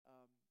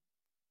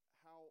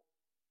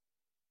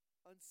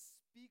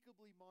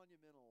unspeakably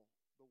monumental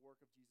the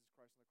work of Jesus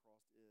Christ on the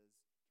cross is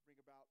to bring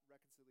about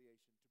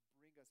reconciliation, to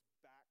bring us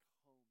back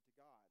home to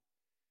God.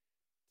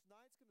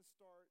 Tonight's going to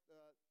start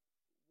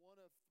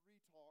one of 3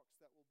 talks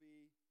that will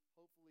be,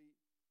 hopefully,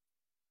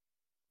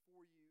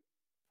 for you,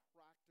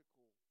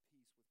 practical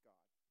peace with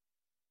God.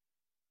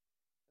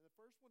 And the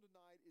first one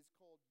tonight is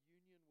called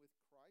Union with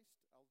Christ.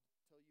 I'll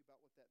tell you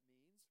about what that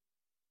means.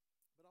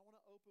 But I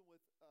want to open with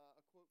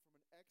a quote from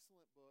an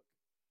excellent book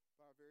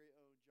by our very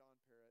own John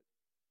Parrott.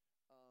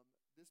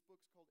 This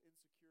book's called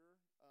Insecure.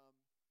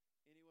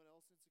 Anyone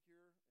else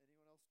insecure?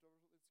 Anyone else struggles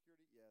with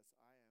insecurity? Yes,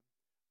 I am.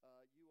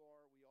 You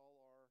are. We all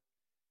are.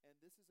 And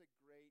this is a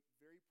great,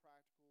 very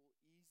practical,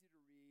 easy to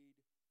read,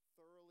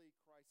 thoroughly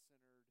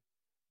Christ-centered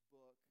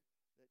book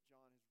that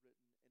John has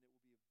written, and it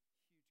will be a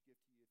huge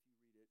gift to you if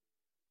you read it.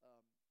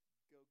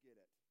 Go get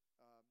it.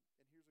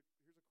 And here's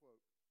a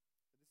quote, and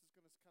this is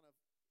going to kind of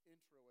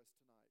intro us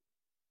tonight.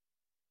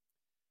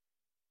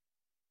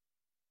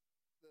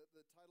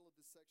 The title of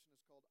this section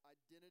is called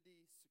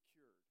Identity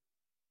Secured.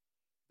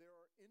 There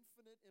are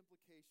infinite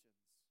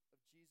implications of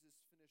Jesus'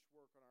 finished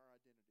work on our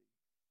identity,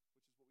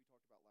 which is what we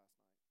talked about last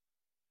night.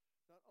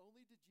 Not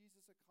only did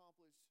Jesus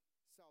accomplish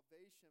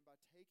salvation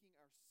by taking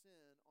our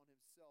sin on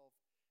himself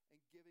and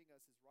giving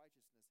us his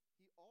righteousness,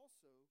 he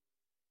also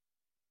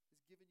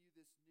has given you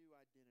this new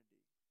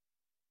identity.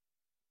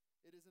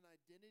 It is an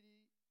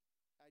identity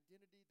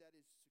that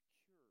is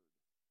secured.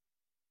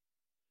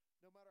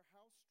 No matter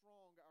how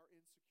strong our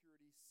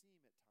insecurities seem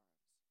at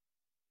times,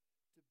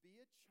 to be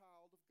a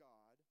child of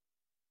God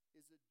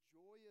is a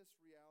joyous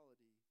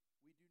reality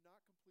we do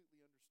not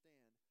completely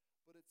understand,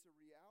 but it's a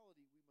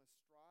reality we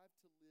must strive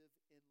to live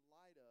in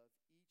light of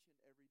each and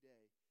every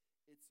day.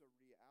 It's a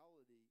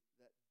reality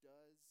that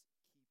does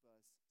keep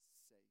us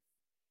safe.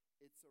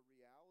 It's a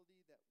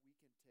reality that we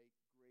can take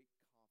great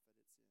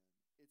confidence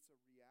in. It's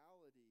a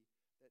reality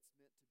that's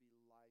meant to be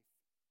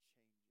life-changing.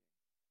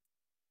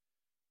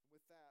 And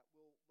with that,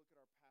 we'll look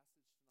at our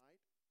passage tonight,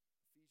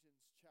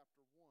 Ephesians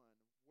chapter 1.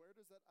 Where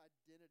does that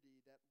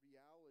identity, that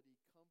reality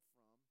come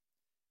from?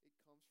 It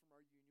comes from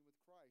our union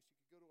with Christ. You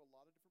could go to a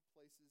lot of different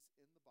places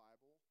in the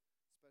Bible,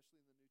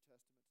 especially in the New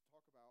Testament, to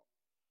talk about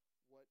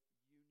what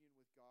union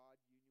with God,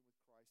 union with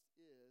Christ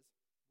is.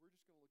 We're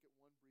just going to look at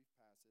one brief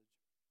passage.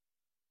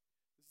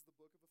 This is the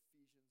book of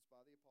Ephesians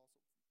by the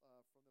apostle,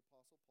 from the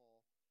Apostle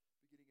Paul,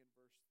 beginning in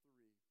verse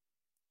 3.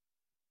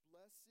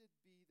 Blessed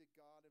be the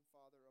God and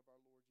Father of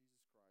our Lord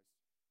Jesus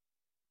Christ,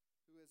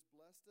 who has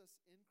blessed us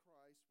in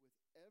Christ with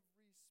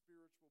every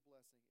spiritual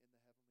blessing in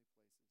the heavenly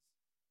places.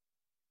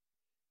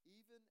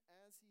 Even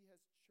as he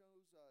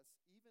chose us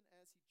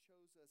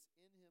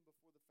in him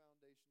before the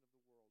foundation of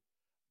the world,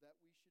 that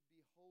we should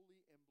be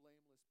holy and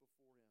blameless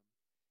before him.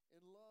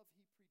 In love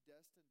he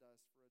predestined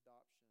us for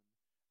adoption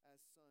as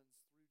sons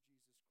through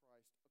Jesus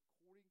Christ,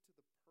 according to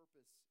the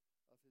purpose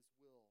of his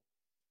will,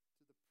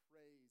 to the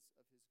praise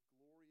of his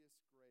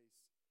glorious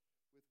grace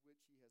with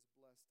which he has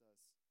blessed us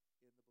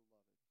in the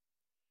beloved.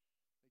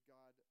 May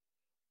God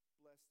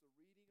bless the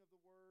reading of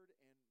the word,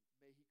 and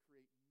may he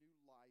create new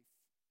life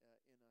in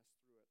us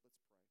through it. Let's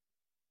pray.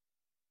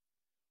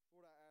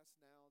 Lord, I ask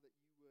now that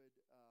you would help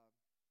us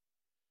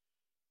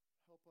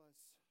focus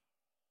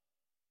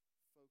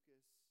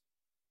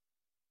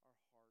our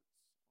hearts on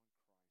Christ.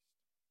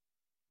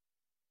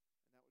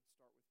 And that would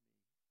start with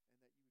me.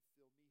 And that you would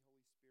fill me,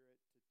 Holy Spirit,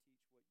 to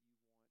teach what you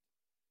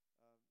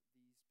want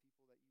these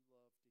people that you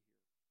love to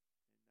hear.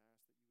 And I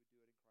ask that you would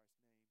do it in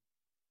Christ's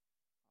name.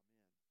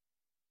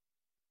 Amen.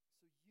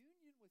 So,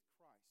 union with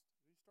Christ.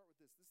 Let me start with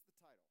this. This is the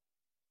title.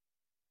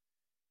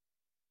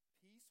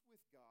 Peace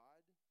with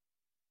God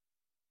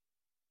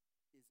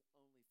is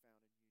only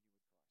found in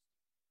union with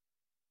Christ.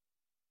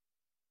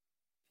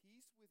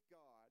 Peace with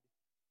God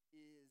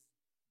is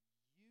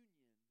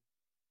union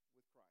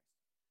with Christ.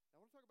 Now,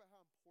 I want to talk about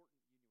how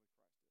important union with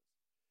Christ is.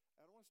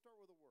 And I want to start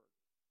with a word.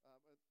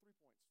 3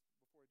 points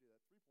before I do that.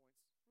 3 points.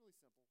 Really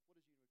simple. What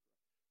is union with Christ?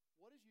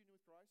 What is union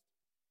with Christ?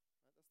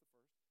 Right, that's the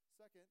first.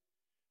 Second,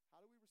 how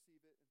do we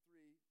receive it? And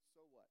 3,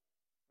 so what?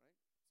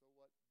 Right? So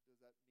what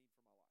does that mean for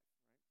my life?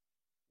 Right?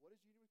 What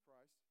is union with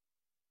Christ?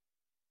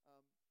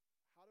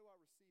 How do I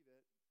receive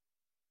it?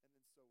 And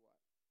then so what?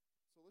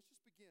 So let's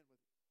just begin with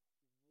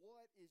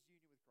what is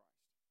union with Christ?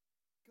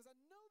 Because I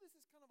know this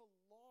is kind of a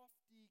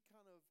lofty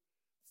kind of,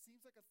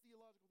 seems like a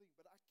theological thing,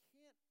 but I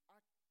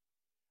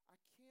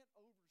can't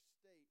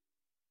overstate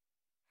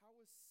how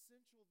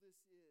essential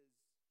this is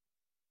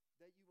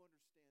that you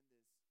understand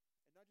this.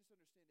 And not just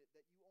understand it,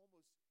 that you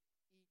almost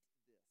eat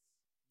this.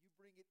 You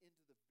bring it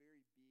into the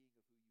very being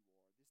of who you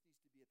are. This needs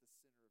to be at the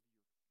center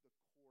of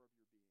the core of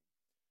your being.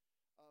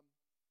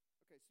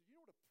 Okay, so you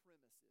know what a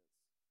premise is?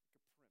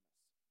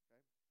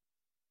 Like a premise,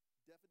 okay?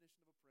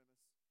 Definition of a premise.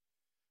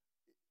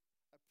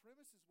 A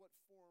premise is what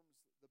forms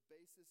the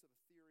basis of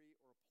a theory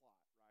or a plot,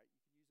 right?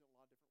 You can use it in a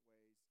lot of different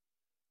ways.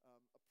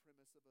 A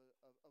premise of a book,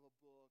 or a premise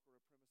of a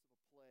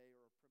play,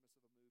 or a premise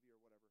of a movie, or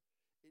whatever.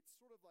 It's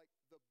sort of like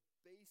the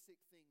basic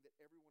thing that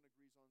everyone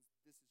agrees on.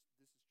 This is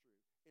true.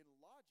 In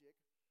logic,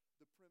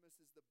 the premise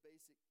is the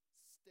basic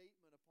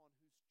statement upon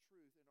whose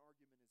truth an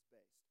argument is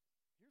based.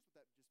 Here's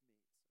what that just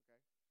means,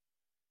 okay?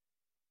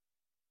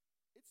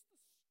 It's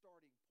the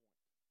starting point.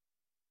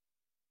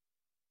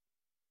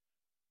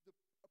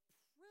 A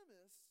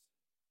premise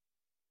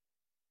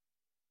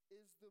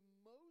is the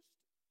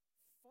most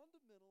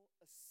fundamental,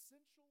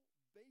 essential,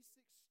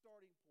 basic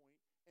starting point,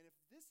 and if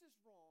this is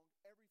wrong,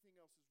 everything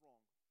else is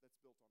wrong that's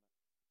built on it.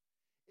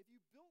 If you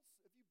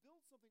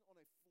build something on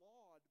a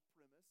flawed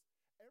premise,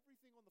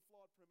 everything on the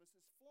flawed premise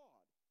is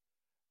flawed.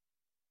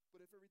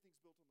 But if everything's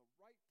built on the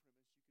right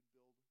premise, you can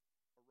build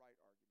a right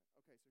argument.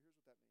 Okay, so here's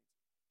what that means.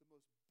 The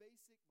most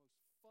basic,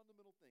 most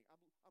fundamental thing.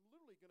 I'm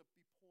literally going to be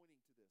pointing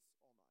to this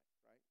all night,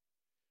 right?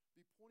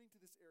 Be pointing to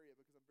this area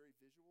because I'm very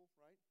visual,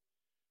 right?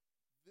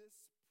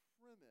 This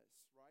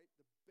premise, right?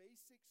 The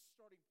basic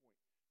starting point.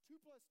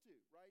 2 plus 2,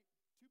 right?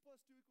 2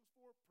 plus 2 equals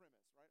 4,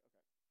 premise, right?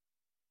 Okay.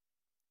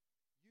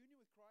 Union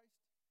with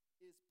Christ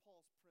is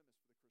Paul's premise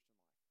for the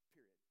Christian life,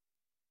 period.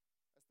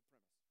 That's the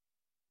premise.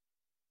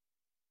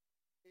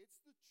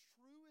 It's the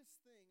truest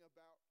thing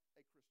about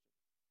a Christian.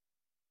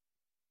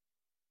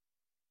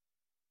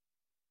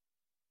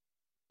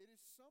 It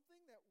is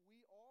something that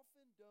we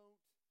often don't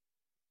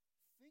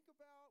think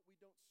about, we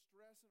don't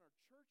stress in our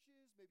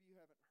churches. Maybe you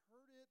haven't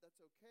heard it,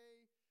 that's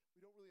okay.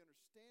 We don't really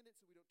understand it,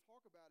 so we don't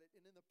talk about it.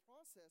 And in the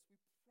process,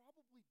 we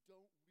probably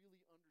don't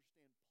really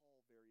understand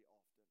Paul very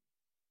often.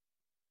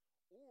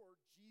 Or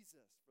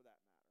Jesus, for that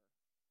matter.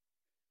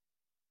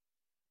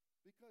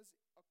 Because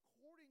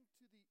according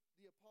to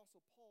the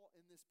Apostle Paul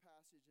in this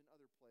passage and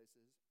other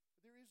places,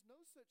 there is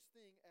no such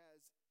thing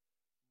as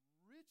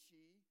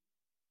Richie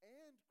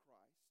and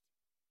Christ,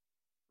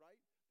 right?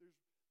 There's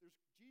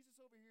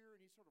Jesus over here, and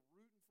he's sort of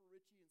rooting for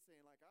Richie and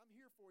saying, like, I'm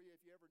here for you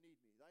if you ever need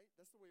me, right?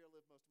 That's the way I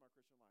live most of my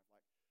Christian life.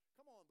 Like,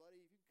 come on, buddy,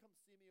 if you can come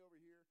see me over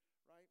here,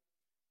 right?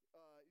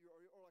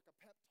 Or like a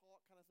pep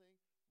talk kind of thing.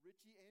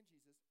 Richie and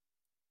Jesus.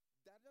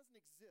 That doesn't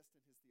exist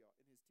in his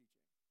teaching.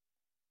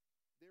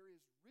 There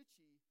is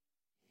Richie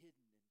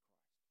hidden in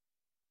Christ.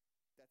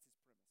 That's his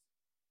premise.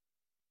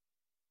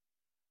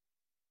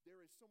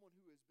 There is someone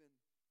who has been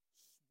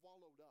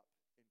swallowed up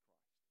in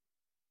Christ.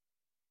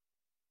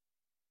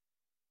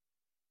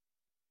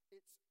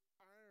 It's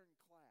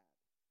ironclad.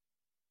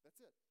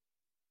 That's it.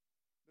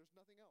 There's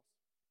nothing else.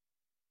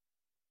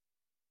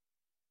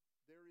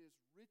 There is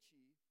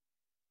Richie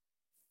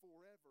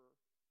forever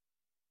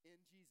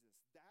in Jesus.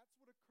 That's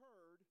what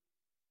occurred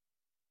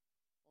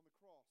on the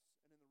cross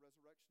and in the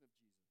resurrection of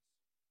Jesus.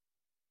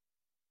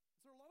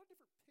 So there are a lot of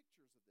different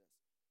pictures of this.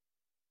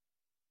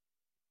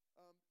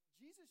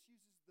 Jesus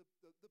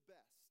uses the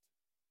best,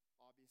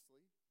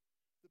 obviously.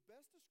 The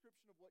best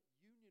description of what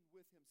union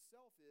with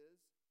himself is,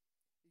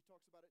 he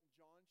talks about it in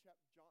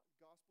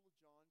Gospel of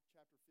John,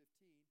 chapter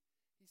 15.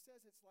 He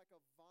says it's like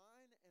a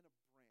vine and a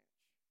branch.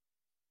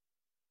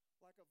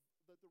 Like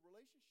the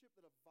relationship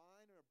that a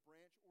vine and a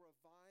branch or a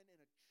vine and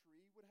a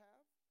tree would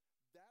have,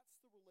 that's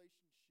the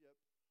relationship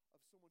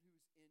of someone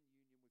who's in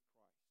union with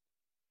Christ.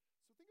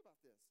 So think about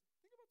this.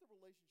 Think about the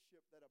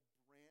relationship that a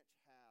branch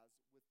has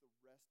with the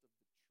rest of the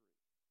tree.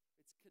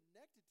 It's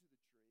connected to the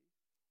tree,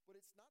 but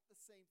it's not the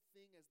same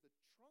thing as the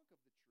trunk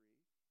of the tree.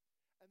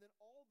 And then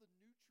all the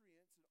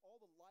nutrients and all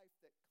the life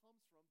that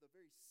comes from the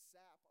very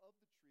sap of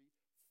the tree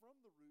from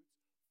the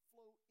roots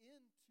flow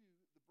into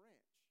the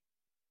branch.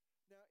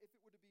 Now, if it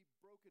were to be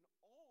broken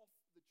off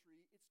the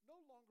tree, it's no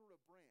longer a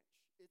branch.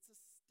 It's a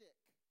stick.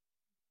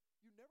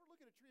 You never look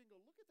at a tree and go,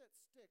 look at that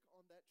stick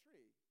on that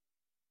tree.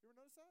 You ever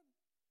notice that?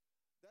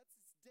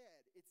 It's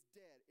dead. It's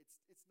dead.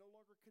 It's no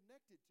longer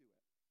connected to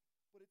it.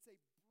 But it's a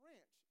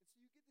branch. And so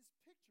you get this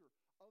picture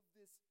of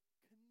this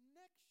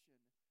connection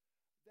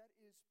that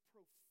is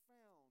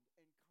profound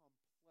and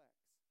complex.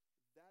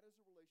 That is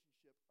a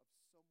relationship of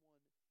someone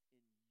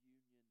in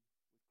union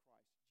with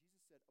Christ.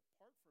 Jesus said,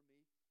 apart from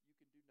me, you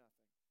can do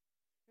nothing.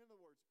 In other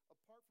words,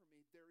 apart from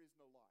me, there is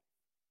no life.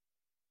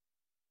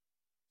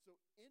 So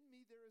in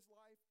me there is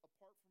life,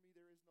 apart from me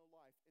there is no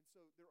life. And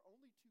so there are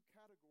only two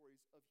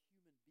categories of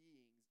human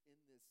beings in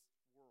this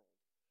world.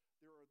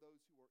 There are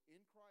those who are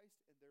in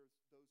Christ, and there's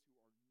those who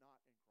are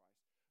not in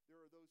Christ. There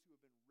are those who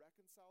have been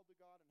reconciled to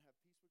God and have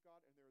peace with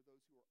God, and there are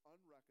those who are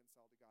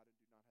unreconciled to God and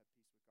do not have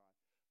peace with God.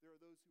 There are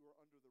those who are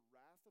under the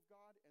wrath of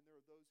God, and there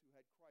are those who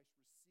had Christ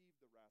receive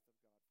the wrath of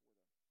God for them.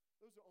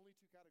 Those are only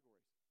two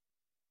categories.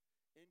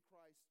 In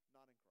Christ,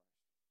 not in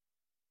Christ.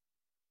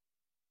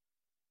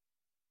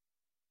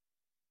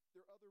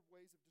 There are other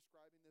ways of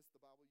describing this. The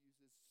Bible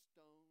uses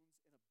stones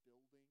in a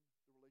building,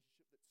 the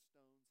relationship that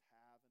stones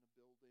have in a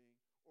building,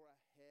 or a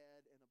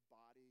head and a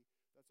body.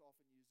 That's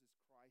often used as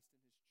Christ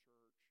and his church.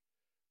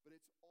 But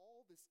it's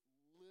all this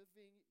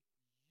living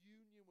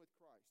union with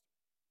Christ.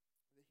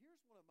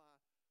 Here's one of my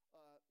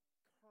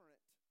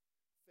current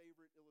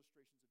favorite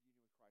illustrations of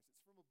union with Christ.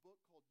 It's from a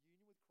book called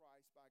Union with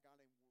Christ by a guy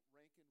named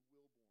Rankin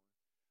Wilbourn.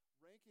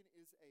 Rankin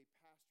is a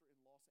pastor in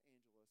Los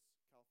Angeles,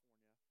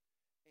 California.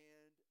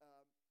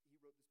 And he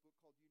wrote this book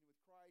called Union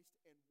with Christ.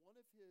 And one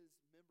of the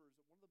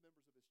members of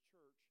his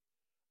church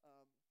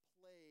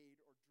played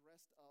or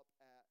dressed up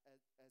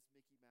as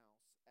Mickey Mouse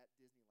at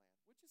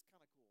Disneyland, which is kind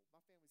of cool. My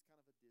family's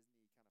kind of a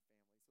Disney kind of family,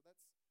 so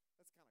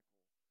that's kind of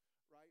cool,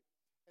 right?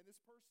 And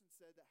this person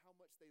said that how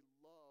much they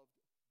loved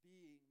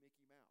being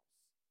Mickey Mouse,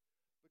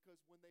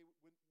 because when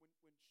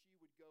she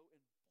would go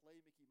and play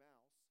Mickey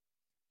Mouse,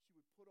 she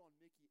would put on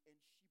Mickey and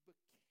she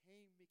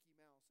became Mickey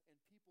Mouse, and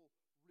people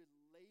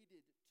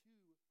related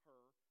to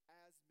her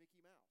as Mickey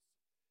Mouse.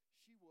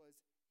 She was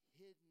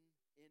hidden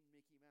in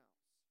Mickey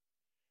Mouse.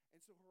 And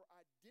so her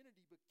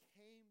identity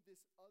became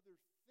this other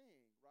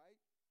thing,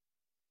 right?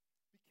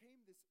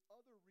 Became this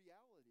other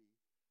reality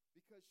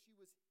because she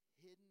was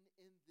hidden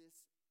in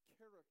this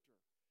character.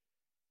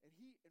 And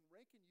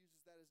Rankin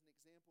uses that as an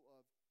example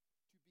of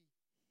to be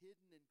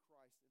hidden in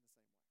Christ in the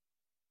same way.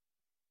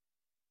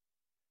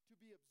 To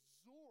be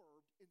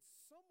absorbed in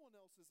someone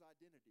else's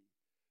identity.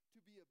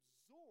 To be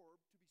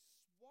absorbed, to be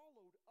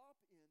swallowed up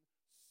in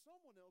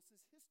someone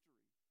else's history.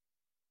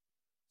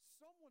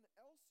 Someone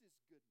else's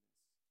goodness.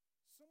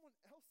 Someone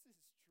else's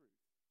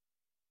truth.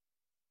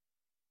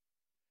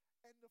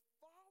 And the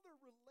Father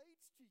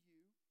relates to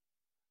you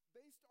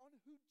based on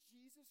who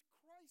Jesus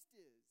Christ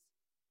is.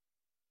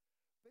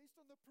 Based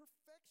on the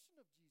perfection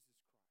of Jesus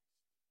Christ.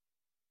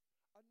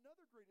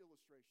 Another great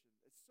illustration,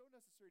 it's so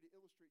necessary to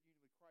illustrate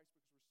union with Christ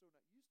because we're so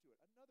not used to it.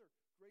 Another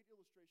great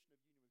illustration of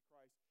union with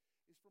Christ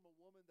is from a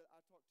woman that I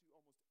talk to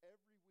almost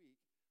every week.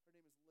 Her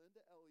name is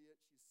Linda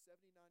Elliott. She's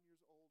 79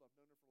 years old. I've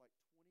known her for like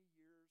 20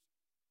 years.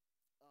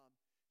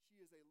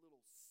 She is a little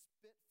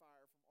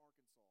spitfire from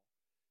Arkansas.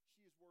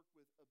 She has worked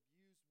with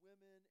abused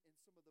women in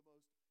some of the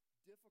most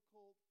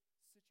difficult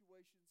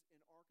situations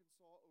in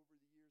Arkansas over the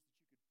years that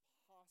you could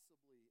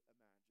possibly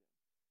imagine.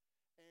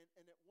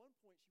 And at one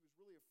point, she was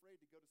really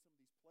afraid to go to some of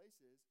these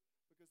places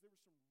because there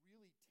were some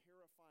really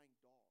terrifying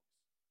dogs.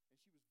 And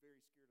she was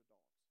very scared of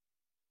dogs.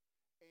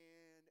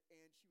 And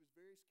she was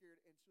very scared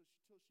until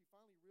she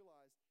finally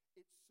realized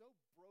it so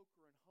broke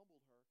her and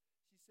humbled her.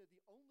 She said,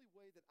 the only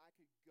way that I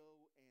could go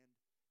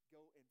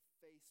and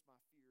face my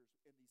fears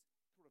in these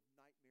sort of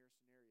nightmare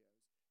scenarios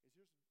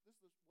is this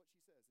is what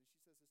she says, and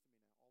she says this to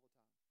me now all the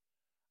time.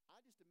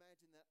 I just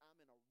imagine that I'm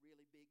in a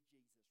really big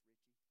Jesus, Richie.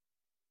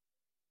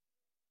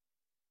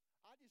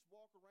 I just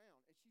walk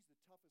around, and she's the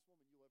toughest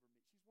woman you'll ever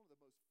meet. She's one of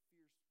the most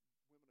fierce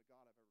women of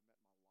God I've ever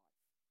met in my life.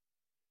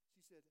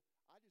 She said,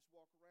 I just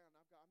walk around,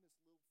 I'm this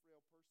little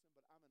frail person,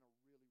 but I'm in a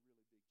really,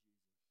 really big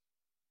Jesus.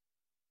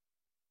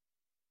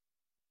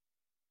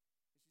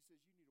 And she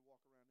says, you need to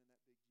walk around in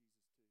that big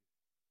Jesus too.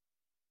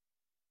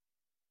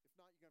 If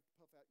not, you're going to have to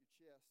puff out your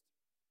chest,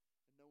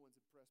 and no one's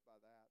impressed by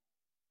that.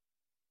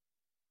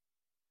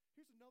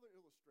 Here's another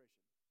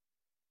illustration.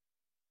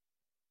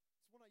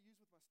 It's one I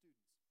use with my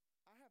students.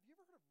 Have you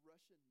ever heard of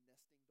Russian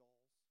nesting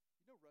dolls?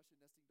 You know Russian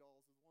nesting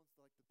dolls are the ones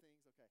like the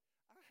things? Okay.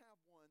 I have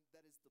one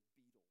that is the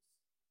Beatles.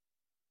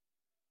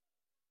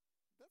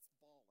 That's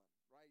ballin',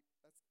 right?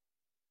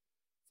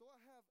 So I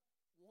have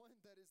one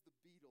that is the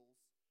Beatles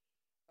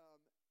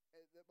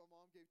that my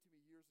mom gave to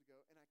me years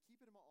ago, and I keep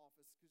it in my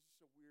office because it's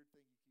just a weird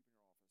thing you keep in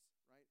your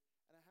office, right?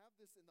 And I have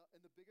this, and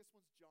the biggest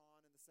one's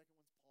John, and the second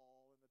one's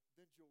Paul, and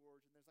then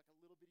George, and there's like a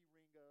little bitty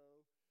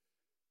Ringo.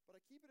 But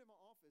I keep it in my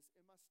office,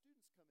 and my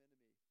students come into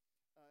me,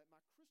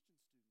 my Christian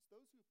students,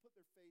 those who have put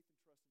their faith and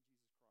trust in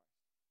Jesus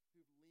Christ,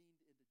 who've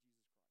leaned into Jesus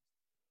Christ.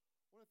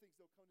 One of the things,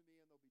 they'll come to me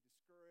and they'll be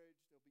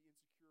discouraged, they'll be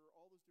insecure,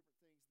 all those different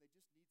things, and they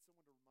just need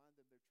someone to remind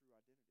them their true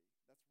identity.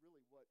 That's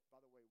really what, by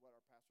the way, what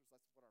our pastors,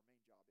 that's what our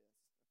main job is.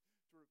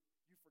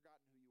 You've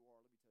forgotten who you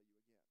are, let me tell you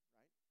again, right?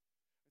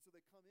 And so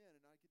they come in,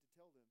 and I get to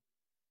tell them,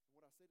 and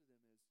what I say to them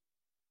is,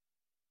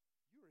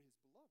 you are his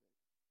beloved.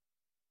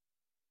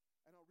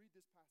 And I'll read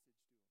this passage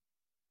to them.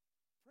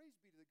 Praise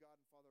be to the God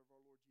and Father of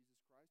our Lord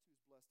Jesus Christ, who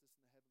has blessed us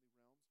in the heavenly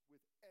realms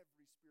with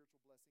every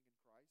spiritual blessing in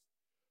Christ.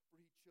 For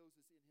he chose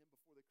us in him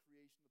before the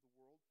creation of the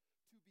world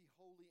to be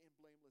holy and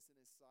blameless in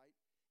his sight.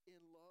 In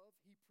love,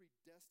 he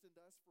predestined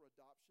us for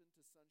adoption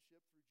to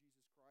sonship through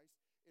Jesus Christ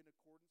in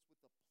accordance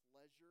with the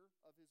pleasure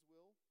of his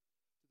will,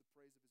 to the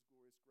praise of his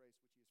glorious grace,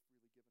 which he has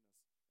freely given us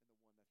in the one that he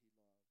loves.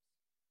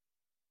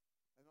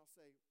 And I'll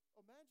say,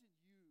 imagine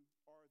you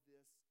are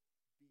this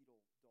Beetle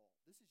doll.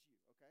 This is you,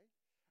 okay?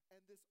 And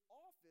this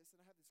office,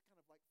 and I have this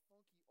kind of like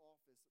funky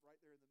office right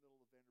there in the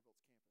middle of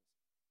Vanderbilt's campus.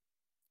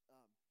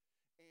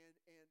 And I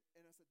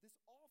said, this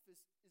office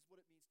is what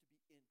it means to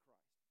be in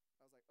Christ.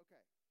 I was like,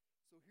 okay,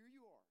 so here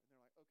you are. And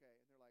they're like, okay.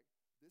 And they're like,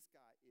 this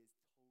guy is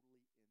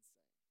totally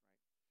insane,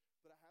 right?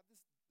 But I have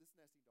this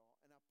nesting doll,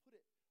 and I put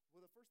it,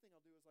 well, the first thing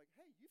I'll do is like,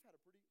 hey, you've had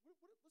a pretty,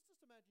 let's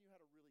just imagine you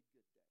had a really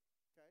good day,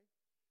 okay?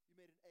 You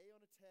made an A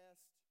on a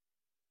test.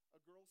 A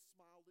girl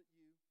smiled at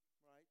you,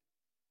 right?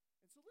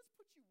 And so let's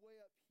put you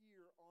way up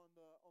here on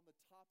the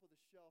top of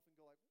the shelf and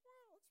go like,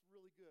 wow, that's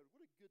really good.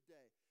 What a good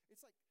day.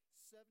 It's like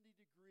 70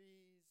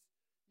 degrees.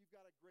 You've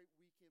got a great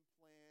weekend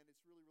planned.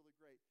 It's really, really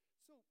great.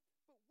 So,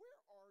 but where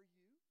are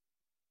you?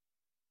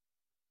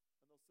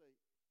 And they'll say,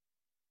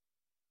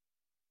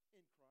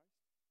 in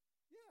Christ.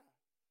 Yeah,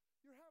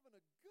 you're having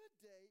a good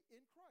day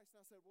in Christ.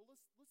 And I said, well,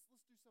 let's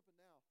do something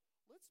now.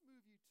 Let's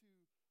move you to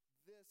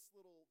this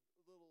little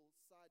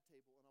side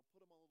table, and I'll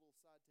put them on a little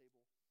side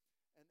table, and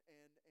I'll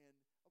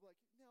be like,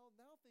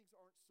 now things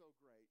aren't so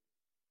great.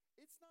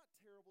 It's not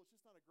terrible. It's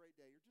just not a great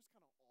day. You're just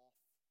kind of off,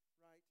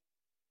 right?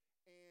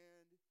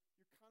 And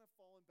you're kind of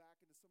falling back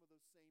into some of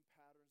those same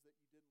patterns that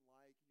you didn't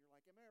like, and you're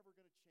like, am I ever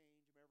going to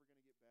change? Am I ever going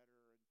to get better?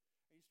 And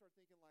you start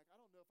thinking like, I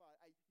don't know if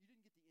you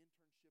didn't get the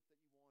internship that you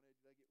wanted.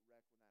 Did I get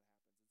wrecked when that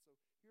happens? And so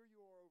here you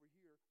are over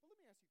here. But let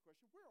me ask you a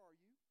question. Where are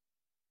you?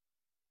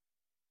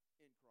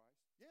 In Christ.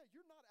 Yeah,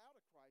 you're not out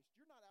of Christ.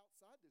 You're not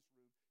outside this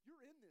room.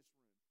 You're in this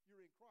room.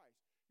 You're in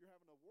Christ. You're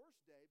having a worse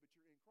day, but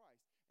you're in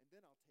Christ. And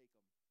then I'll take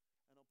them,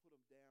 and I'll put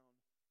them down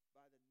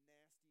by the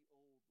nasty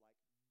old like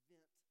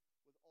vent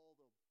with all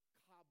the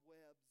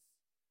cobwebs.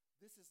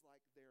 This is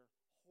like their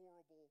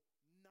horrible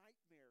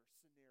nightmare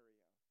scenario.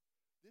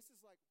 This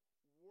is like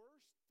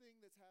worst thing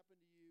that's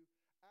happened to you,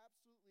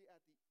 absolutely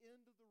at the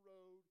end of the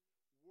road,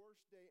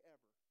 worst day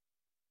ever.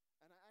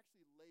 And I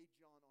actually lay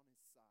John on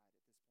his side at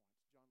this point,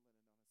 John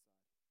Lennon on his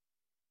side.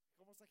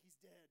 Almost like he's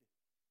dead.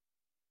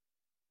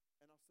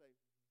 And I'll say,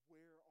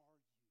 where are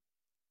you?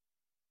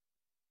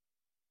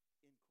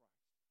 In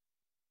Christ.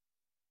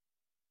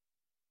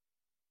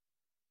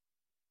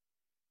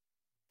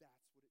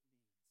 That's what it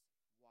means.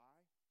 Why?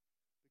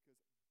 Because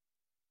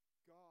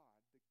God,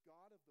 the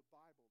God of the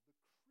Bible, the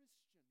Christian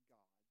God,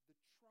 the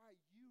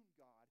triune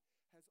God,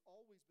 has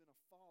always been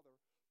a father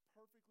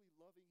perfectly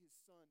loving his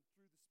son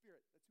through the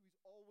Spirit. That's who he's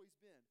always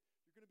been.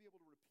 You're going to be able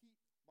to repeat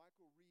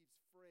Michael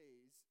Reeves'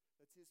 phrase,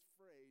 that's his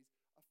phrase,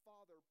 a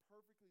father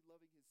perfectly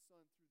loving his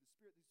son through the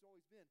Spirit that he's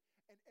always been.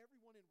 And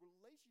everyone in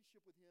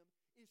relationship with him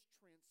is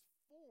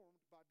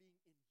transformed by being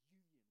in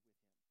union with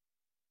him.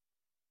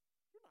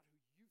 You're not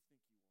who you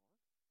think you are.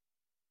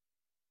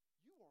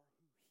 You are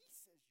who he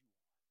says you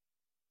are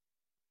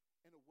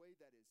in a way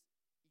that is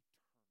eternal.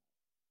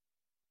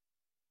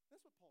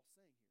 That's what Paul's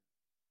saying here.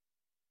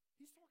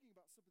 He's talking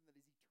about something that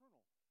is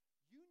eternal.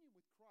 Union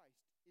with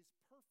Christ is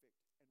perfect,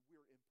 and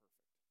we're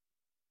imperfect.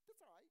 That's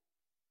all right.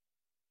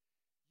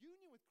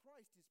 Union with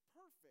Christ is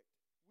perfect.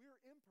 We're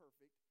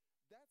imperfect.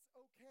 That's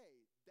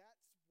okay.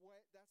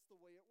 That's the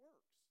way it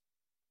works.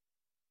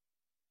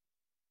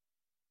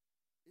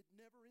 It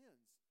never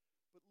ends.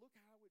 But look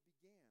how it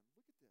began.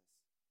 Look at this.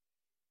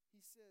 He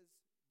says,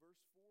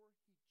 verse 4,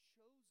 he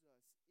chose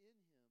us in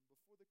him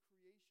before the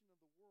creation of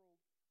the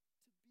world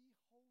to be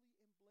holy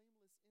and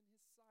blameless in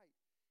his sight.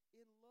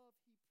 In love,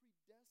 he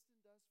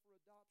predestined us for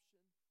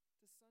adoption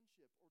to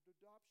sonship, or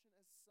adoption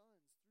as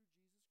sons through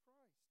Jesus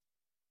Christ.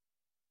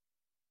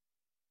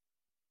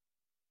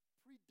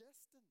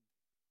 Predestined.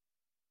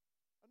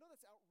 I know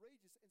that's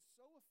outrageous and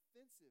so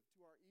offensive to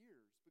our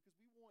ears because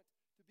we want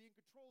to be in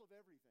control of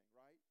everything,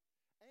 right?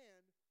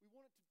 And we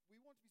want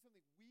to be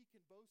something we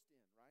can boast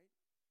in, right?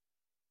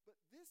 But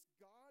this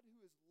God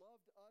who has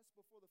loved us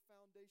before the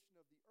foundation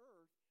of the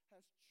earth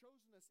has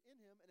chosen us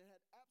in him, and it had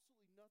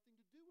absolutely nothing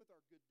to do with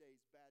our good days,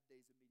 bad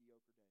days, and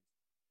mediocre days.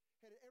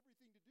 Had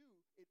everything to do,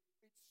 it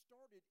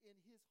started in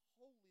his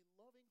holy,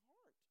 loving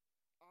heart.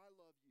 I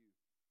love you.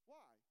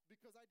 Why?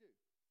 Because I do.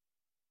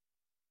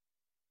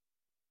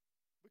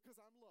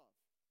 Because I'm love.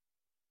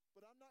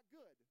 But I'm not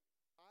good.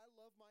 I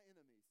love my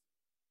enemies.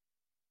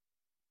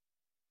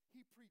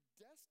 He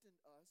predestined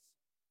us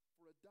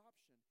for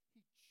adoption.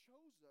 He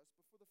chose us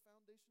before the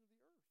foundation of the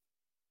earth.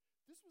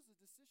 This was a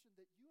decision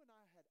that you and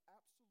I had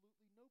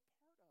absolutely no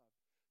part of.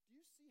 Do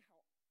you see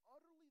how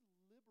utterly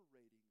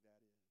liberating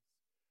that is?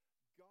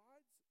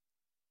 God's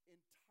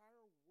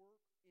entire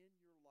work in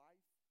your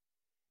life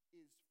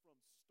is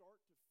from start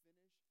to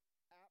finish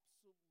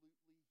absolutely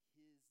his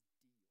deal.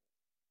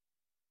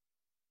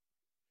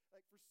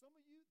 Like for some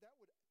of you, that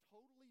would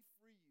totally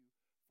free you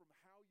from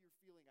how you're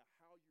feeling or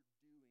how you're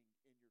doing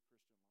in your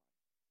Christian life.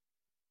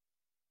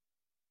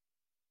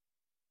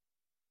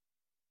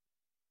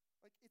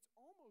 Like it's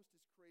almost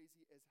as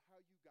crazy as how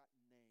you got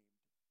named.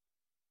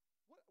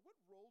 What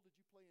role did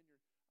you play in your?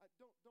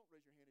 Don't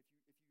raise your hand if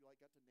you like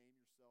got to name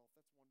yourself.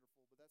 That's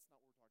wonderful, but that's not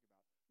what we're talking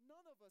about.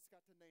 None of us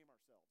got to name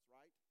ourselves,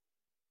 right?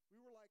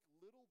 We were like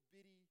little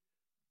bitty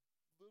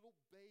little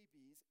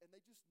babies, and they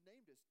just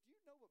named us. Do you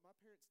know what my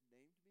parents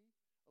named me?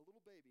 A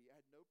little baby.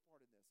 I had no part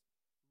in this.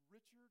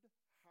 Richard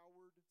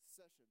Howard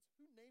Sessions.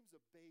 Who names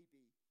a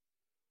baby?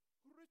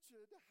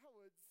 Richard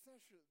Howard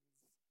Sessions.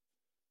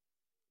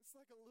 It's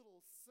like a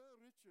little Sir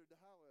Richard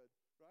Howard,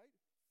 right?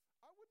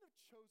 I wouldn't have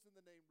chosen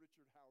the name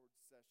Richard Howard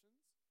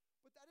Sessions,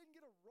 but I didn't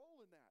get a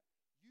role in that.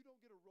 You don't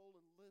get a role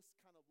in this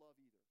kind of love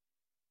either.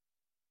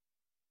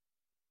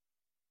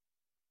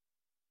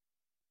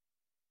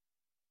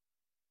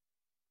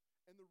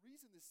 And the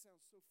reason this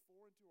sounds so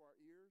foreign to our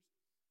ears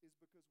is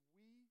because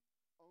we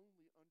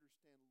only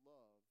understand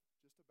love,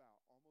 just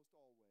about, almost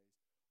always,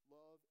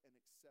 love and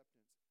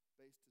acceptance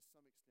based to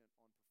some extent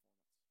on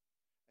performance.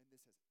 And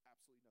this has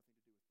absolutely nothing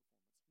to do with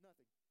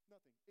performance.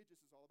 Nothing. It just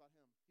is all about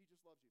him. He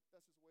just loves you.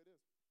 That's just the way it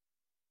is.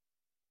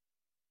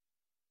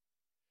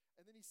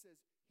 And then he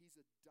says, he's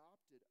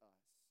adopted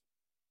us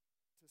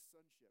to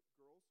sonship.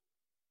 Girls,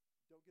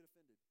 don't get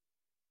offended.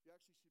 You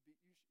actually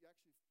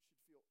should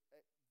feel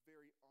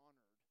very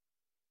honored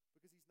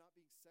because he's not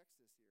being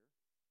sexist here,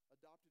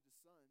 adopted as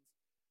sons.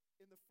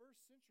 In the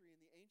first century,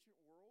 in the ancient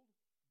world,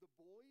 the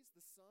boys,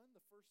 the son,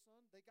 the first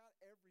son, they got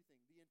everything,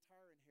 the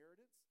entire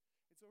inheritance.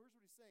 And so here's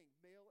what he's saying,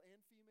 male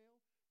and female,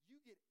 you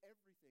get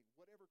everything.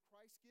 Whatever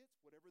Christ gets,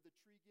 whatever the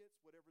tree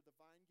gets, whatever the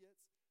vine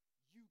gets,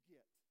 you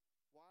get.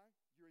 Why?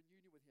 You're in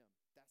union with him.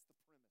 That's the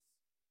premise.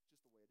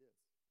 Just the way it is.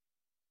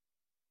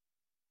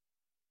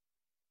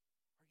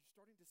 Are you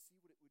starting to see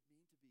what it would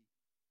mean to be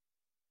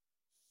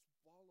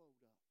swallowed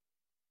up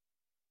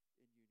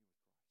in union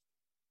with Christ?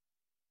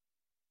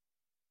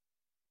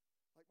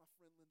 Like my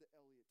friend Linda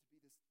Elliott, to be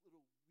this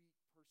little weak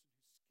person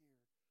who's scared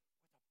with a big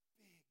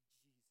Jesus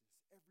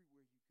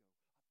everywhere you go.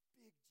 A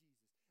big Jesus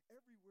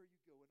everywhere you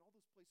go, in all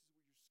those places where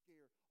you're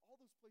scared, all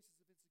those places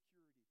of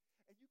insecurity.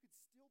 And you could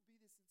still be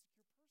this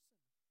insecure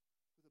person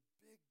with a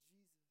big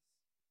Jesus.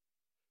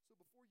 So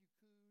before you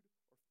cooed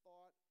or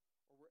thought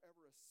or were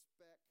ever a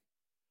speck,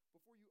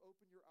 before you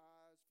opened your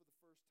eyes for the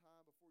first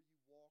time, before you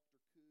walked or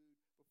cooed,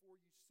 before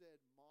you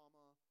said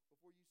mama,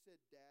 before you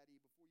said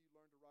daddy, before you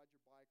learned to ride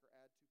your bike or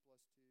add 2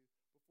 plus 2,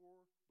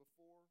 before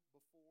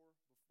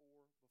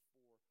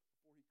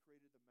he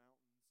created the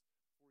mountains,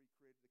 before he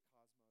created the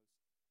cosmos,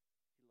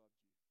 he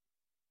loved you.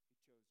 He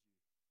chose you in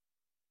Christ.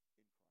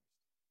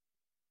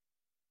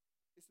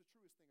 It's the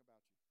truest thing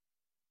about you.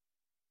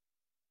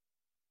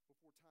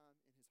 Before time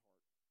in his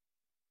heart.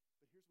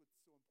 But here's what's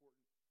so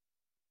important.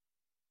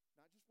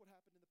 Not just what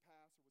happened in the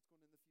past or what's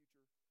going on in the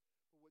future,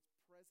 but what's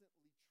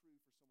presently true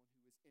for someone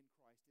who is in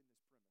Christ in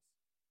this premise.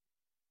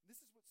 And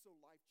this is what's so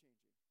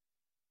life-changing.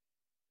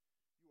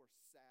 You are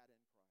sad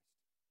in Christ.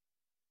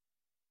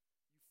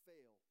 You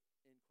fail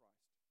in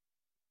Christ.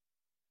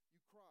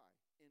 You cry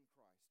in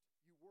Christ.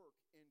 You work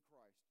in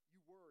Christ. You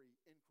worry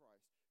in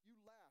Christ. You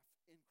laugh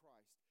in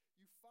Christ.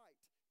 You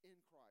fight in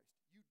Christ.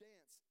 You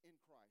dance in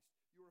Christ.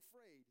 You're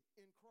afraid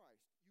in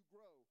Christ. You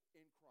grow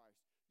in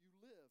Christ. You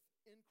live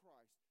in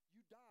Christ.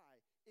 You die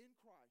in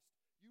Christ.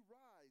 You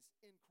rise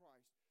in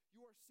Christ.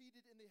 You are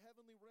seated in the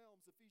heavenly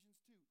realms, Ephesians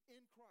 2,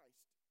 in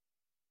Christ.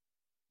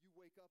 You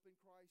wake up in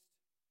Christ.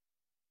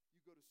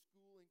 You go to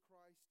school in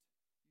Christ.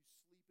 You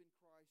sleep in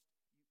Christ.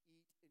 You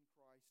eat in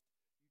Christ.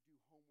 You do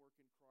homework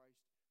in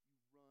Christ.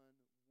 You run,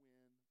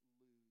 win,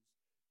 lose.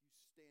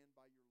 You stand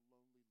by your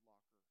lonely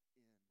locker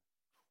in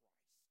Christ.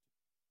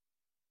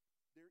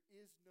 There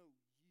is no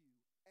you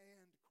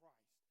and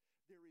Christ.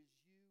 There is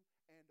you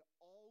and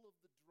all of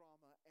the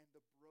drama and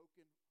the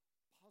broken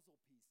puzzle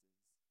pieces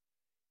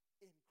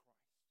in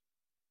Christ.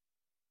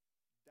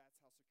 That's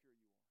how secure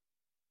you are.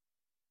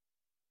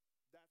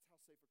 That's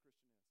how safe a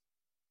Christian is.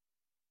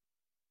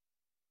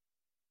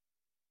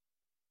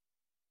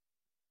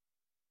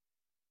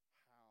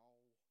 How?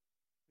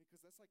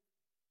 Because that's like,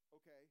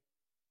 okay,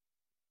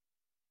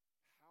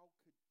 how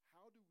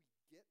do we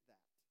get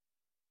that?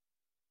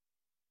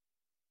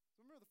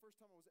 So I remember the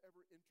first time I was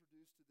ever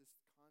introduced to this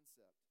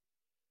concept,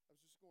 I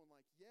was just going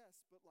like,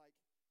 yes, but like,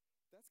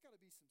 that's got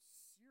to be some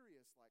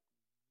serious like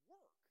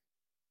work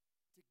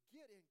to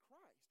get in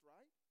Christ,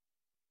 right?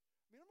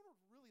 I mean, I'm going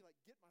to really like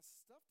get my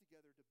stuff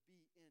together to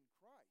be in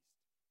Christ.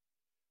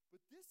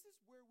 But this is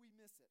where we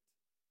miss it.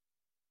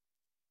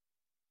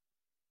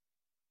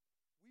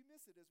 We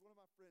miss it, as one of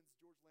my friends,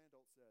 George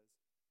Landolt, says.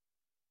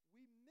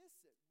 We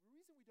miss it. The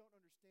reason we don't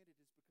understand it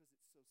is because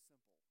it's so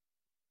simple.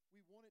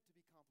 We want it to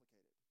be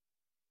complicated.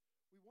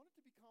 We want it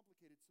to be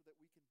complicated so that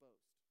we can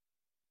boast.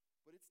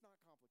 But it's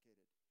not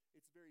complicated.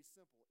 It's very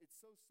simple. It's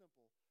so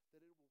simple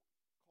that it will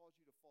cause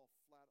you to fall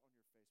flat on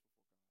your face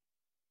before God.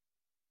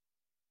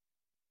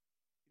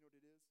 You know what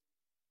it is?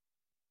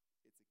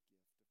 It's a gift of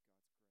God's grace.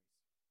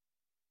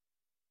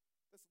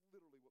 That's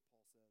literally what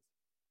Paul says.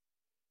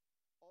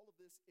 All of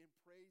this in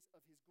praise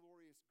of his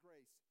glorious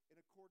grace, in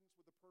accordance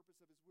with the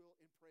purpose of his will,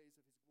 in praise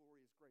of his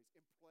glorious grace,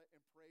 in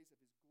praise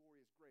of his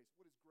glorious grace.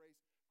 What is grace?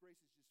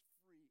 Grace is just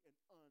free and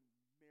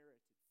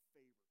unmerited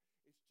favor.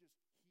 It's just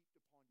heaped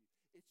upon you.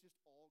 It's just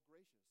all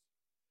gracious.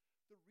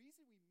 The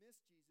reason we miss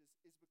Jesus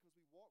is because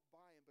we walk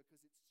by him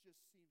because it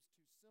just seems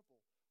too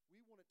simple. We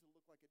want it to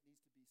look like it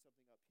needs to be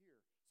something up here.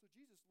 So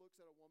Jesus looks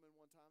at a woman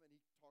one time and he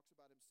talks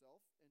about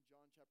himself in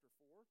John chapter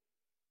 4.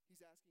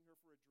 He's asking her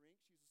for a drink.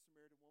 She's a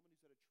Samaritan woman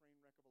who's had a train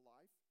wreck of a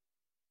life.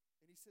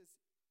 And he says,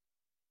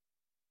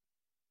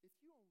 if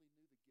you only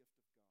knew the gift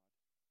of God and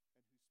who's speaking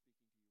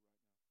to you right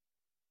now.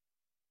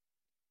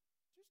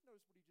 Just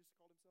notice what he just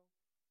called himself.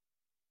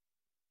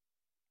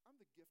 I'm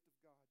the gift of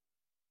God.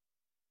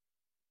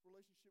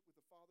 Relationship with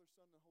the Father,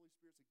 Son, and the Holy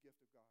Spirit is a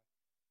gift of God.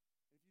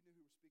 And if you knew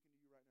who was speaking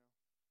to you right now.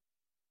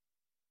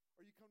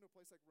 Or you come to a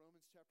place like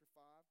Romans chapter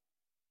 5,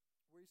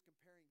 where he's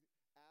comparing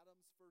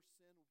Adam's first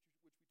sin,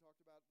 which we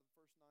talked about the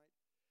first night,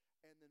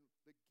 and then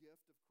the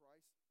gift of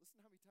Christ.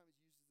 Listen to how many times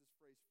he uses this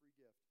phrase, free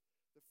gift.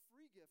 The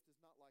free gift is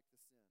not like the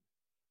sin.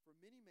 For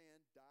many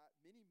men died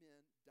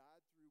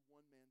through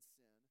one man's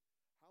sin.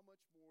 How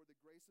much more the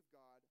grace of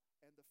God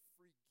and the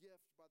free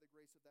gift by the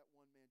grace of that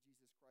one man,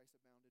 Jesus Christ,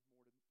 abounded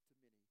more to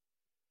many.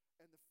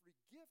 And the free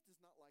gift is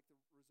not like the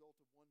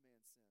result of one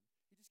man's sin.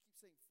 He just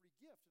keeps saying free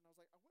gift. And I was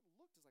like, I went and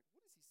looked. I was like,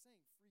 what is he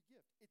saying? Free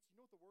gift. It's, you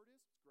know what the word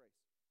is? It's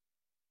grace.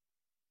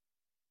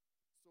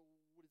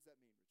 does that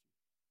mean, Richie?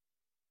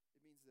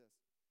 It means this.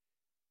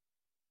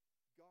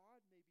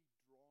 God may be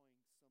drawing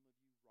some of you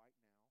right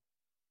now,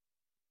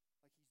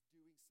 like he's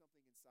doing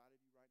something inside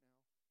of you right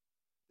now,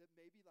 that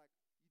maybe like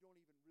you don't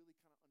even really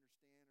kind of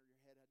understand, or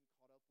your head hadn't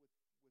caught up with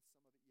some of it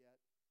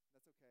yet.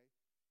 That's okay.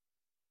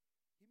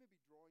 He may be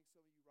drawing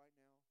some of you right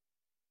now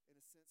in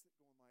a sense that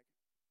going like,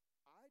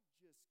 I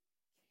just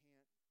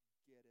can't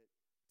get it together.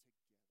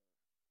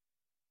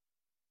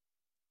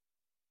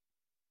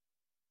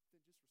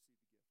 Then just receive the gift.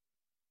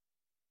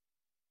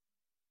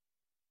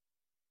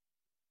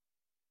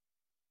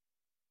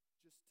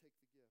 Just take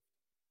the gift.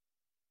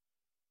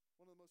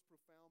 One of the most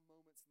profound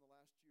moments in the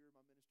last year of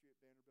my ministry at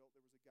Vanderbilt,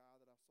 there was a guy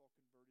that I saw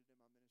converted in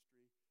my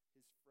ministry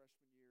his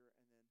freshman year, and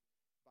then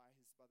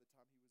by the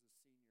time he was a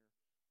senior,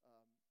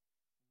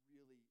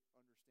 really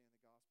understand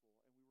the gospel.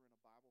 And we were in a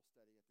Bible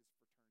study at this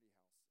fraternity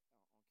house on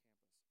campus.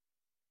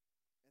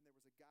 And there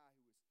was a guy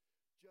who was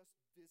just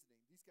visiting.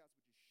 These guys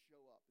would just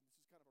show up, and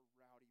this is kind of a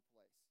rowdy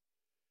place.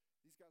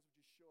 These guys would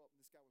just show up,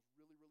 and this guy was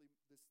really,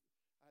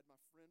 I had my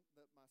student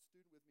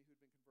with me who had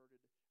been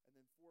converted, and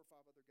then 4 or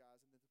 5 other guys,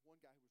 and then one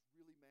guy who was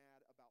really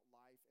mad about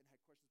life and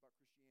had questions about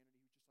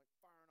Christianity. He was just like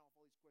firing off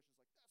all these questions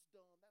like,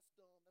 that's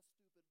dumb, that's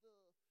stupid,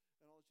 duh.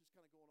 And all was just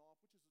kind of going off,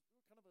 which is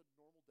kind of a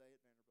normal day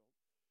at Vanderbilt.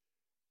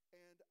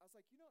 And I was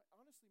like,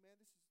 honestly,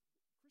 man,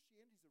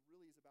 Christianity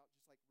really is about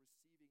just like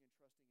receiving and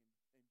trusting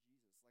in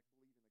Jesus, like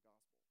believing the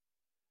gospel.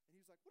 And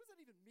he was like, what does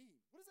that even mean?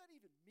 What does that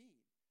even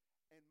mean?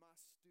 And my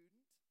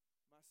student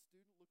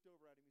looked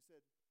over at him. He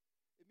said,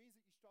 it means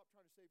that you stop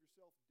trying to save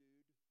yourself,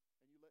 dude,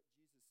 and you let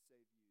Jesus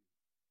save you.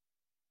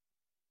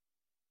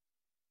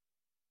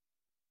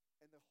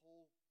 And the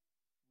whole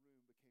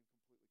room became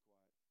completely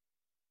quiet.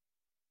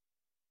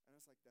 And I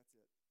was like, that's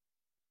it.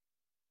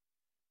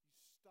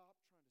 You stop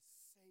trying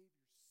to save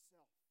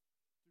yourself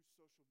through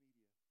social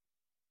media.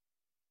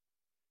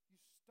 You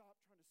stop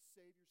trying to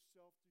save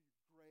yourself through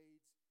your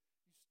grades.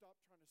 You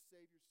stop trying to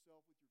save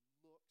yourself with your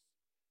looks.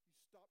 You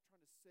stop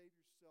trying to save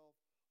yourself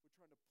with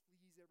trying to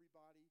please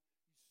everybody.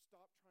 You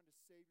stop trying to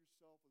save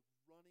yourself with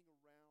running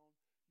around.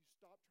 You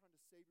stop trying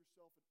to save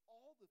yourself in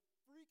all the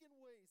freaking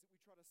ways that we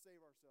try to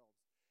save ourselves.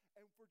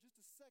 And for just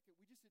a second,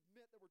 we just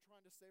admit that we're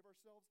trying to save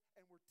ourselves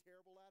and we're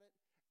terrible at it,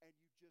 and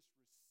you just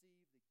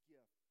receive the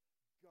gift,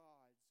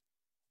 God's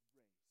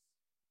grace.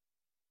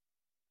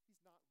 He's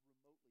not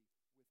remotely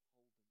withholding.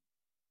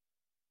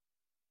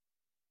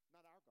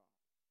 Not our God.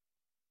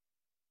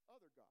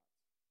 Other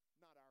gods,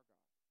 not our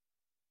God.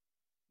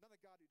 Not a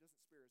God who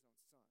doesn't spare his own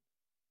son.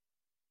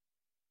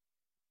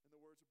 In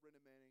the words of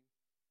Brendan Manning,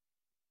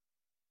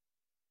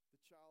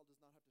 the child does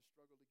not have to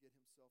struggle to get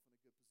himself in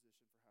a good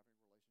position for having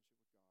a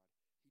relationship with God.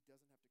 He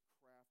doesn't have to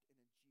craft an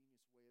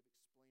ingenious way of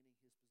explaining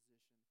his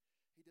position.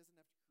 He doesn't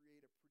have to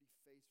create a pretty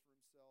face for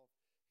himself.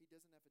 He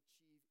doesn't have to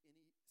achieve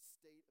any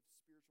state of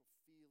spiritual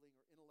feeling or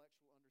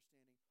intellectual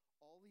understanding.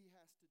 All he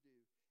has to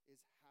do is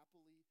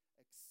happily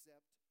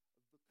accept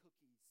the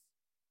cookies,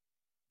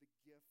 the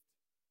gift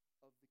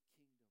of the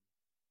kingdom.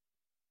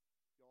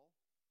 Y'all,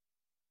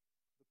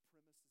 the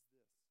premise is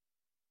this.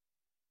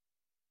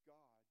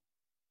 God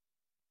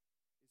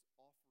is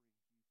offering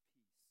you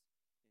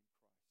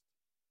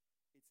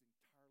peace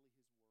in Christ. It's entirely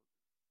his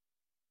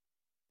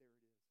work. There it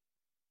is.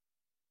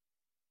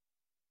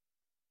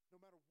 No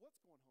matter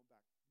what's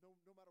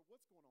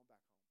going on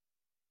back home.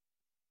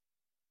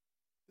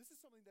 This is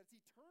something that's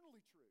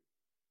eternally true.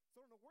 So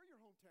I don't know where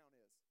your hometown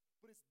is,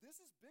 but this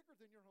is bigger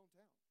than your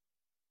hometown.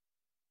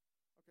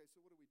 Okay,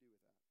 so what do we do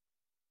with that?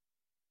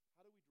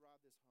 How do we drive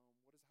this home?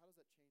 How does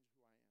that change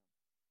who I am?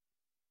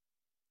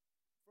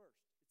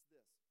 First, it's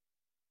this.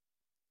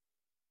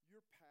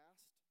 Your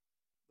past,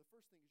 the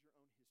first thing is your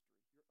own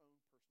history, your own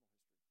personal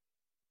history.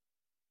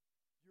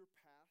 Your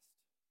past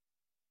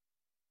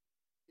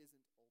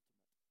isn't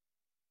ultimate.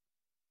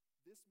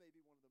 This may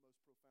be one of the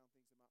most profound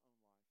things in my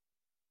own life.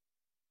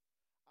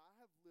 I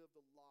have lived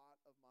a lot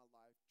of my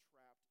life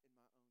trapped in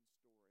my own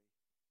story,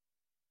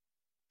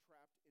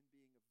 trapped in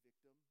being a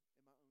victim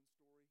in my own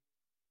story.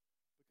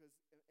 Because,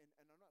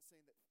 and I'm not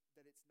saying that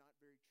it's not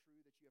very true,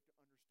 that you have to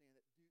understand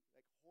that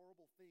like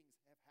horrible things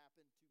have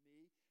happened to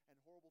me and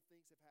horrible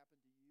things have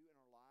happened to you in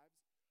our lives.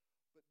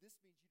 But this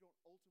means you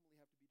don't ultimately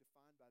have to be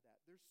defined by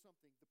that. There's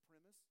something, the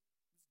premise,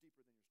 that's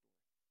deeper than your story.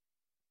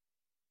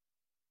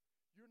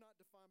 You're not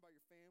defined by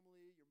your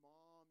family, your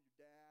mom, your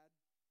dad.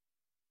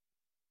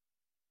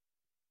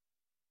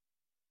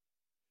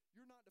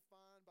 You're not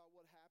defined by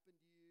what happened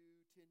to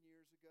you 10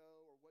 years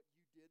ago or what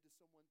you did to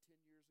someone 10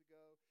 years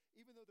ago.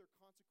 Even though there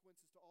are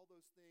consequences to all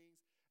those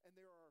things, and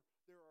there are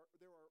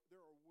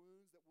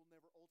wounds that will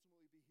never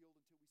ultimately be healed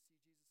until we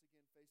see Jesus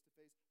again face to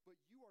face, but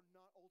you are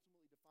not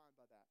ultimately defined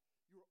by that.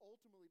 You are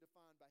ultimately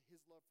defined by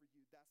his love for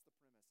you. That's the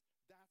premise.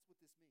 That's what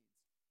this means.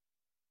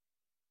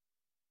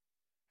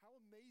 How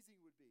amazing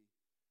it would be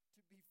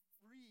to be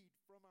freed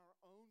from our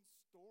own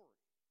story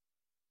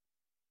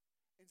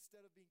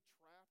instead of being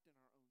trapped in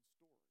our own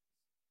stories.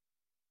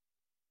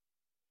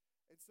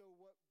 And so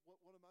what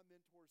one of my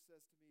mentors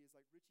says to me is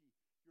like, Richie,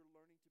 you're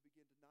learning to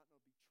begin to not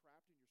only be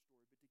trapped in your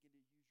story, but to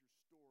begin to use your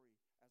story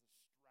as a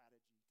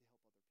strategy to help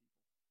other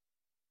people.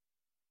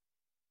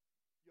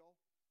 Y'all,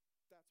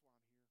 that's why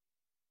I'm here.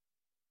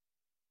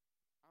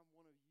 I'm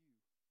one of you.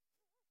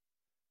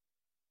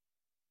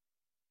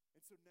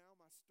 And so now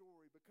my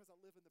story, because I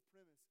live in the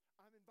premise,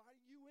 I'm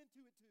inviting you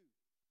into it too.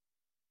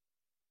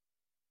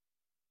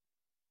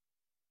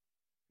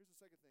 Here's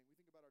the second thing. We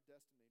think about our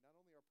destiny, not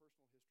only our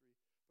personal history,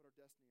 but our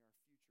destiny, our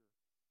future.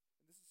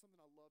 And this is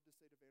something I love to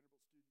say to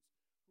Vanderbilt students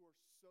who are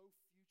so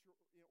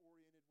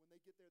future-oriented. When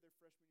they get there their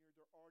freshman year,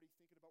 they're already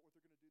thinking about what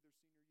they're going to do their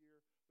senior year.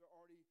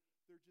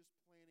 They're just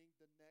planning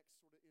the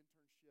next sort of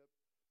internship,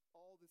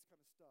 all this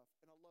kind of stuff.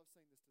 And I love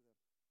saying this to them.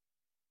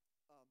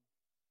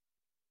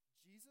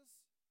 Jesus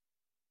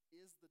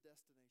is the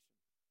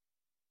destination.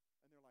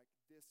 And they're like,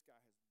 this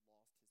guy has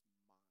lost his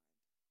mind.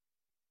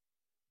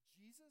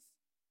 Jesus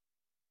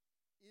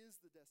is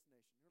the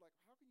destination. You're like,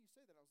 how can you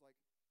say that? I was like,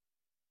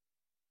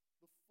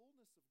 the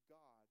fullness of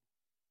God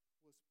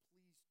was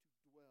pleased to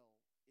dwell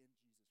in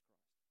Jesus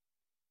Christ.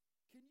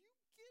 Can you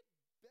get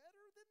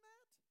better than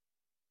that?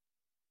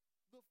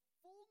 The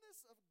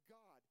fullness of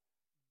God,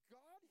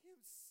 God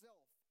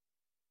himself,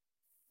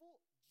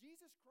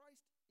 Jesus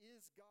Christ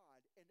is God,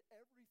 and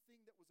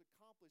everything that was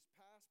accomplished,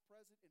 past,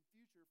 present, and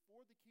future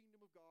for the kingdom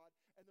of God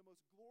and the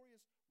most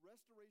glorious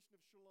restoration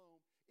of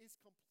shalom is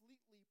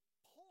completely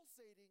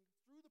pulsating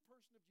through the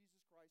person of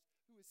Jesus Christ,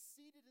 who is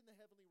seated in the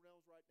heavenly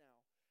realms right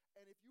now.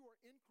 And if you are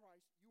in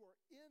Christ, you are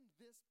in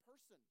this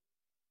person.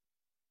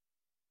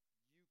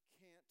 You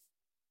can't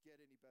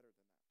get any better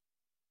than that.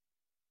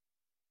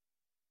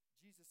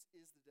 Jesus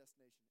is the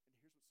destination. And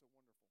here's what's so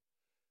wonderful.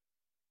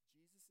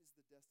 Jesus is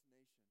the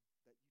destination that you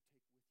take with you.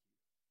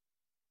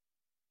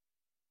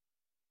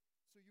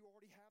 So you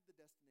already have the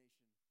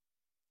destination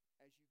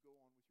as you go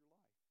on with your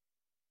life.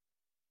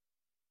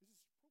 This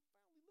is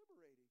profoundly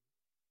liberating.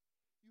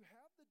 You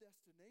have the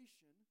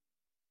destination,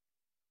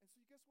 and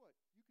so guess what?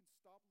 You can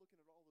stop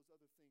looking at all those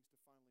other things to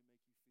finally make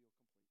you feel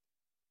complete.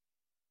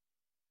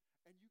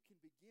 And you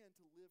can begin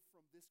to live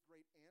from this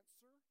great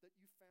answer that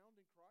you found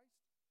in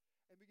Christ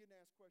and begin to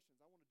ask questions.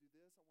 I want to do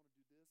this, I want to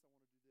do this, I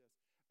want to do this.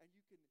 And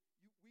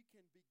we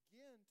can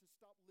begin to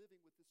stop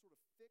living with this sort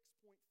of fixed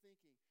point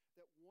thinking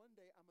that one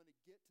day I'm going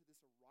to get to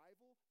this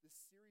arrival, this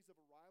series of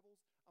arrivals.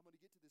 I'm going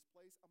to get to this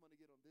place. I'm going to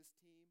get on this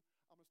team.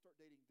 I'm going to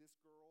start dating this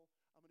girl.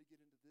 I'm going to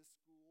get into this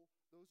school.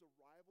 Those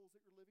arrivals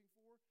that you're living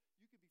for,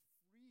 you can be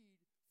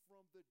freed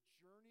from the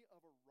journey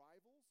of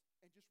arrivals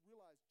and just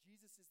realize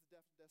Jesus is the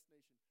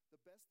destination. The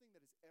best thing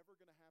that is ever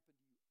going to happen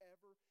to you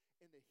ever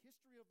in the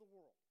history of the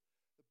world,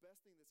 the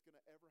best thing that's going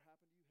to ever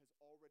happen to you has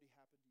already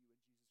happened to you in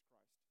Jesus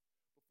Christ.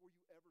 Before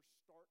you ever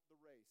start the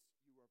race,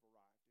 you have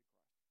arrived in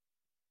Christ.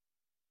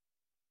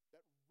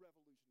 That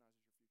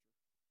revolutionizes your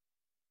future.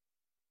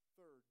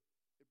 Third,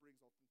 it brings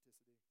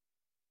authenticity.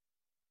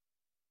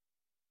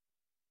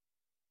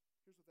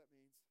 Here's what that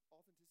means.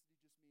 Authenticity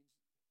just means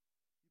you become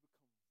real.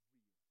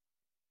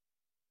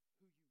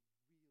 Who you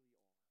really are.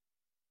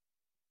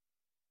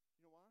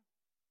 You know why?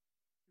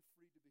 You're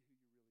free to be who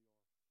you really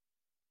are.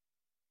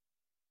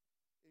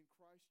 In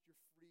Christ,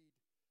 you're freed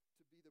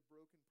to be the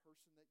broken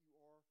person that you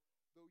are.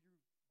 Though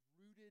you're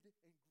rooted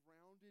and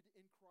grounded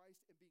in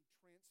Christ and being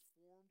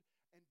transformed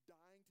and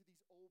dying to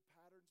these old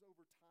patterns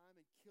over time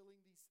and killing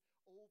these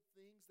old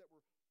things that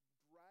were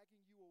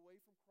dragging you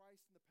away from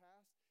Christ in the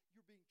past,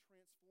 you're being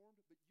transformed,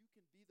 but you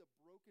can be the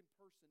broken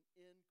person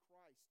in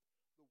Christ,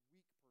 the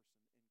weak person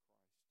in Christ.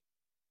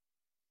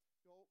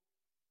 Y'all,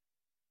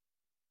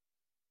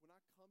 when I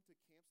come to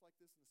camps like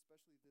this, and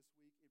especially this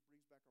week, it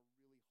brings back a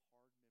really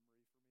hard memory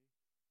for me.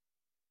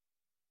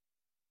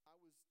 I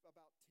was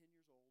about 10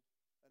 years old,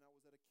 and I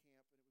was at a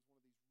camp, and it was one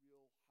of these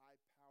real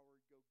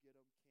high-powered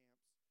go-get-em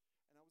camps.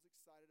 And I was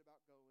excited about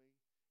going,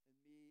 and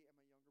me and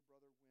my younger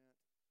brother went,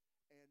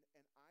 and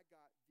I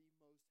got the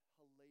most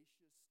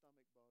hellacious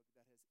stomach bug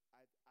that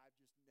I've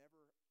just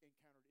never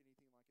encountered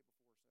anything like it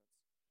before or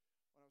since.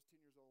 When I was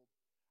 10 years old,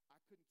 I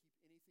couldn't keep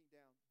anything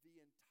down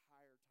the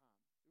entire time.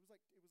 It was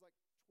like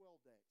 12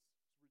 days.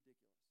 It's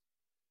ridiculous.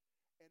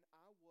 And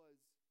I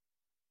was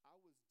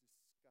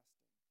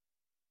disgusting.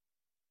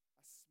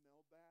 I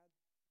smelled bad,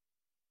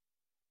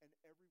 and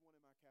everyone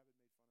in my cabin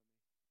made fun of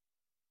me.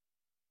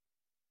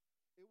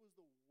 It was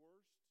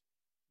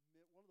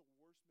one of the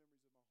worst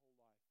memories of my whole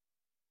life.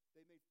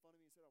 They made fun of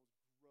me and said I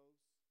was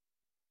gross,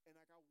 and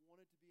like I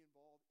wanted to be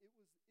involved. It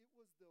was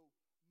the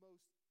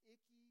most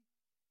icky,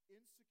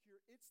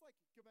 insecure. It's like,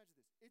 imagine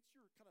this. It's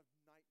your kind of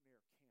nightmare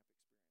camp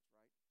experience,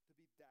 right? To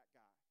be that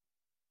guy.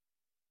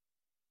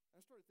 And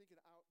I started thinking,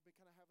 I've been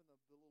kind of having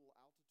the little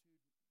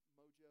altitude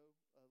mojo,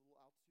 a little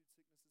altitude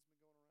sickness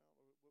has been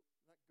going around.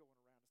 Not going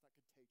around, it's not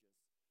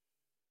contagious.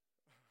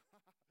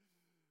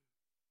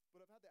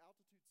 But I've had the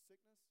altitude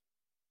sickness,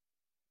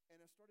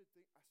 and I started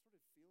feeling like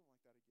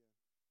that again.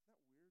 Isn't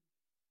that weird?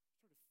 I started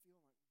feeling like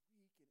weak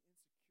and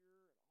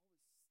insecure and all this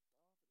stuff,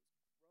 and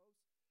it was gross.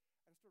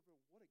 And I started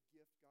feeling, what a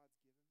gift God's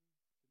given me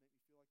to make me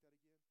feel like that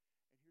again.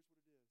 And here's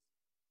what it is.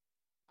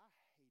 I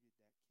hated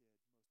that kid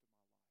most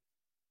of my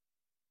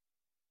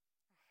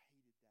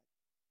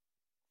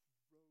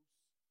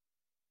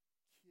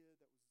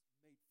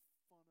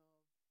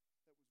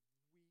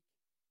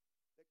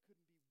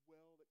couldn't be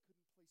well, that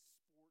couldn't play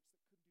sports,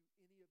 that couldn't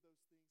do any of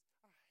those things.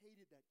 I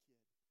hated that kid.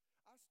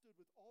 I stood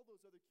with all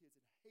those other kids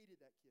and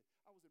hated that kid.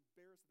 I was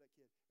embarrassed of that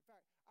kid. In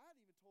fact, I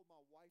hadn't even told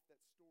my wife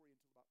that story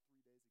until about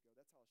 3 days ago.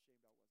 That's how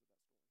ashamed I was of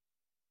that story.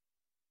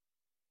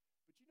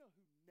 But you know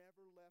who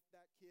never left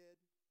that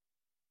kid?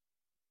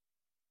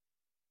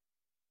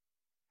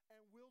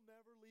 And will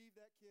never leave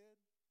that kid?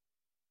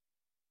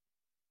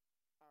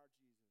 Our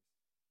Jesus.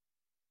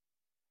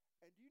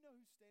 And do you know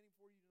who's standing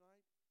for you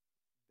tonight?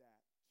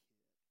 That kid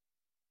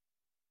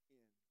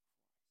in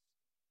Christ.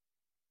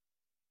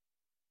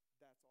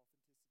 That's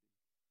authenticity.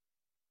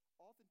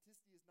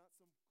 Authenticity is not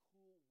some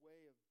cool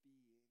way of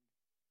being.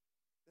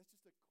 That's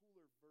just a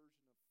cooler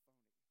version of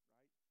phony,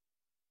 right?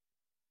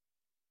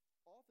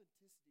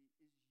 Authenticity is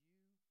you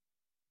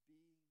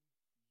being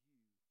you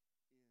in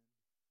Christ.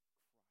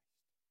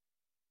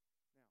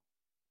 Now,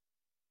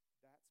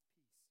 that's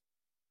peace.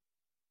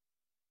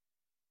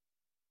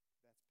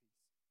 That's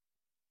peace. Let's pray.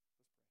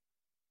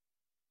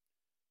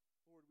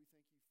 Lord, we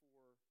thank you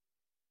for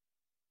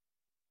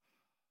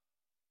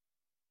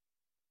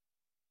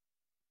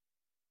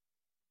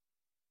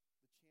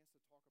the chance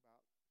to talk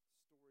about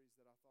stories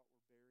that I thought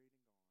were buried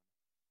and gone,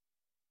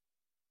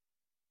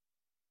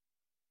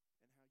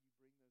 and how you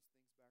bring those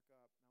things back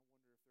up. And I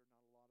wonder if there are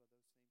not a lot of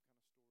those same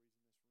kind of stories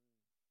in this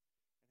room,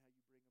 and how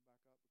you bring them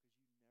back up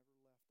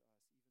because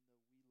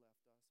you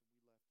never left us. Even though we left us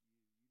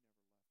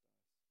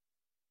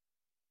and we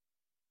left you,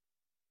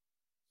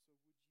 you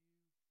never left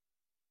us.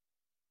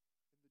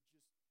 So would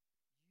you,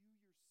 and you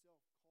yourself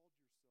called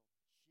yourself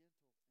gentle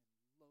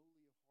and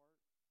lowly of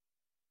heart.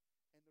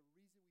 And the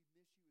reason we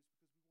miss you is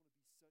because we want to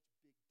be such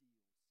big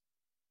deals.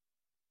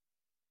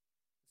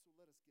 And so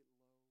let us get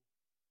low.